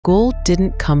Gold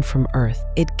didn't come from Earth.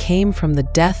 It came from the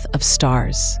death of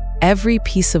stars. Every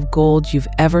piece of gold you've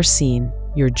ever seen,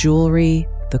 your jewelry,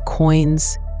 the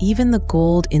coins, even the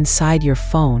gold inside your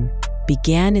phone,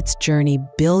 began its journey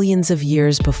billions of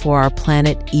years before our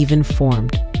planet even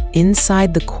formed.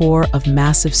 Inside the core of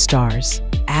massive stars,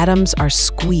 atoms are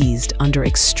squeezed under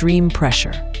extreme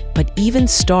pressure. But even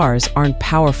stars aren't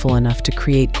powerful enough to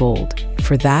create gold.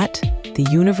 For that, the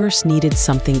universe needed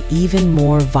something even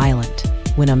more violent.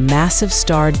 When a massive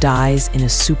star dies in a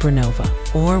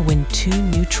supernova, or when two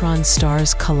neutron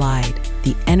stars collide,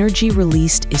 the energy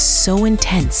released is so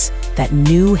intense that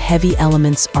new heavy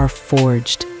elements are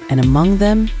forged, and among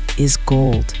them is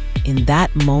gold. In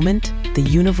that moment, the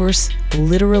universe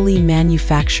literally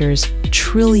manufactures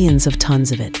trillions of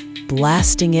tons of it,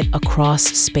 blasting it across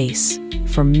space.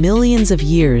 For millions of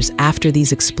years after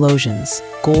these explosions,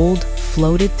 gold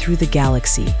floated through the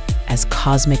galaxy as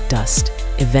cosmic dust.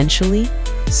 Eventually,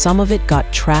 some of it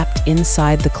got trapped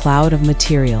inside the cloud of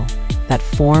material that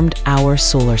formed our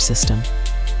solar system.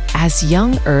 As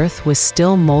young Earth was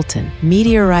still molten,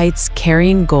 meteorites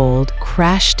carrying gold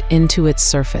crashed into its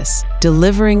surface,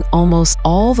 delivering almost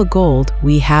all the gold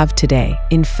we have today.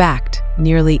 In fact,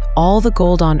 nearly all the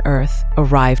gold on Earth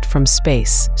arrived from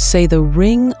space. Say the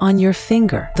ring on your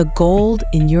finger, the gold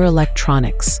in your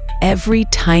electronics. Every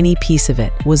tiny piece of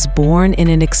it was born in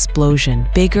an explosion,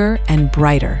 bigger and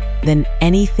brighter than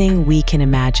anything we can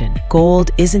imagine.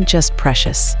 Gold isn't just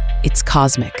precious, it's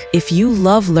cosmic. If you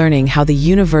love learning how the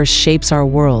universe shapes our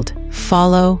world,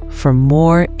 follow for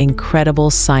more incredible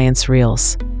science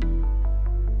reels.